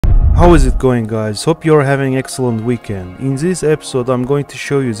How is it going, guys? Hope you're having excellent weekend. In this episode I'm going to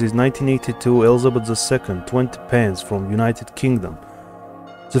show you this 1982 Elizabeth II 20 pence from United Kingdom.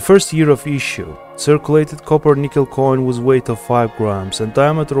 The first year of issue. Circulated copper nickel coin with weight of 5 grams and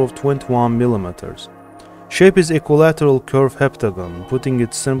diameter of 21 millimeters. Shape is equilateral curved heptagon, putting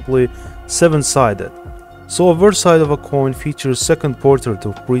it simply 7-sided. So a verse side of a coin features second portrait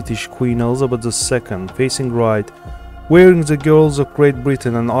of British Queen Elizabeth II facing right, wearing the girls of Great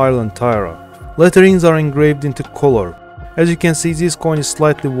Britain and Ireland tiara. Letterings are engraved into color. As you can see, this coin is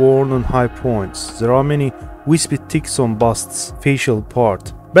slightly worn on high points. There are many wispy ticks on bust's facial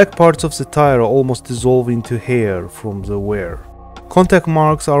part. Back parts of the tiara almost dissolve into hair from the wear. Contact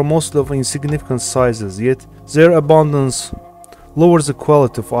marks are mostly of insignificant sizes, yet their abundance lowers the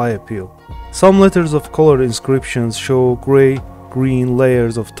quality of eye appeal. Some letters of colored inscriptions show gray-green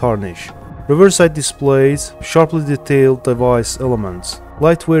layers of tarnish. Reverse side displays sharply detailed device elements.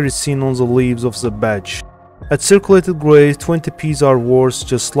 Light wear is seen on the leaves of the badge. At circulated grades, 20p's are worth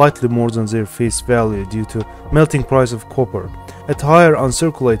just slightly more than their face value due to melting price of copper. At higher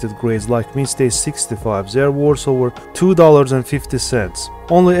uncirculated grades like Mint 65, they are worth over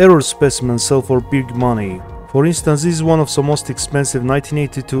 $2.50. Only error specimens sell for big money. For instance, this is one of the most expensive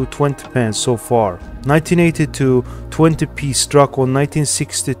 1982 20 pence so far. 1982 20p struck on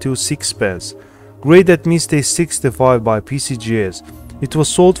 1962 6 pence. Grade at Mint 65 by PCGS. It was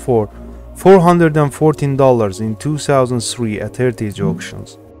sold for $414 in 2003 at heritage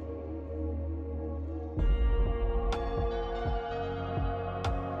auctions.